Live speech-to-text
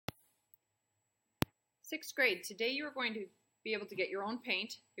Sixth grade, today you are going to be able to get your own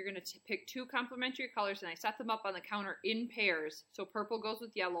paint. You're going to pick two complementary colors, and I set them up on the counter in pairs. So purple goes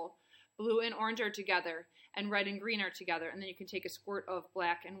with yellow, blue and orange are together, and red and green are together. And then you can take a squirt of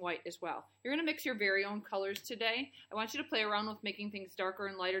black and white as well. You're going to mix your very own colors today. I want you to play around with making things darker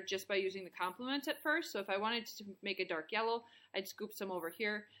and lighter just by using the complements at first. So if I wanted to make a dark yellow, I'd scoop some over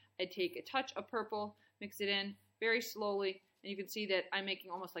here. I'd take a touch of purple, mix it in very slowly, and you can see that I'm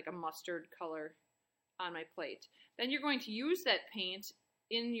making almost like a mustard color on my plate. Then you're going to use that paint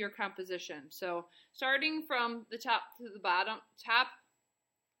in your composition. So starting from the top to the bottom, top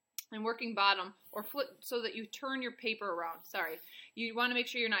and working bottom, or flip so that you turn your paper around. Sorry. You want to make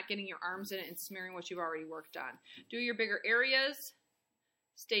sure you're not getting your arms in it and smearing what you've already worked on. Do your bigger areas.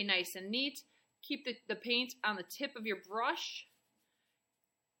 Stay nice and neat. Keep the paint on the tip of your brush.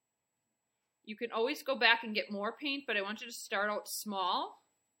 You can always go back and get more paint, but I want you to start out small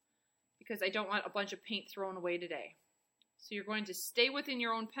because I don't want a bunch of paint thrown away today. So you're going to stay within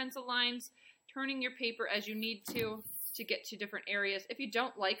your own pencil lines, turning your paper as you need to get to different areas. If you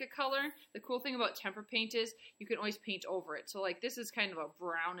don't like a color, the cool thing about tempera paint is you can always paint over it. So like this is kind of a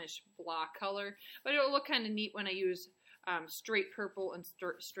brownish block color, but it'll look kind of neat when I use straight purple and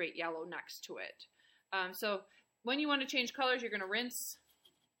straight yellow next to it. So when you want to change colors, you're going to rinse.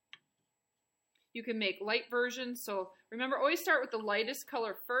 You can make light versions. So remember, always start with the lightest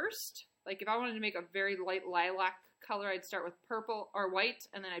color first. Like if I wanted to make a very light lilac color, I'd start with purple or white,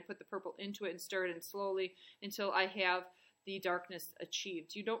 and then I'd put the purple into it and stir it in slowly until I have the darkness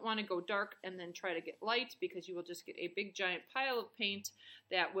achieved. You don't want to go dark and then try to get light because you will just get a big giant pile of paint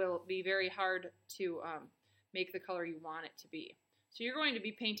that will be very hard to make the color you want it to be. So you're going to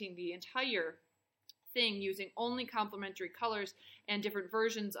be painting the entire thing using only complementary colors and different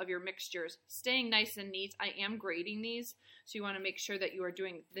versions of your mixtures. Staying nice and neat. I am grading these, so you want to make sure that you are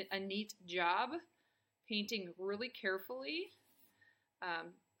doing a neat job, painting really carefully.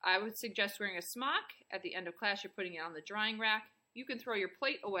 I would suggest wearing a smock. At the end of class, you're putting it on the drying rack. You can throw your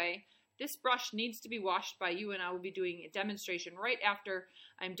plate away. This brush needs to be washed by you, and I will be doing a demonstration right after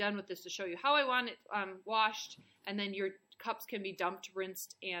I'm done with this to show you how I want it washed, and then your cups can be dumped,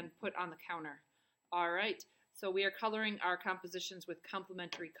 rinsed, and put on the counter. All right, so we are coloring our compositions with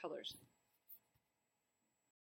complementary colors.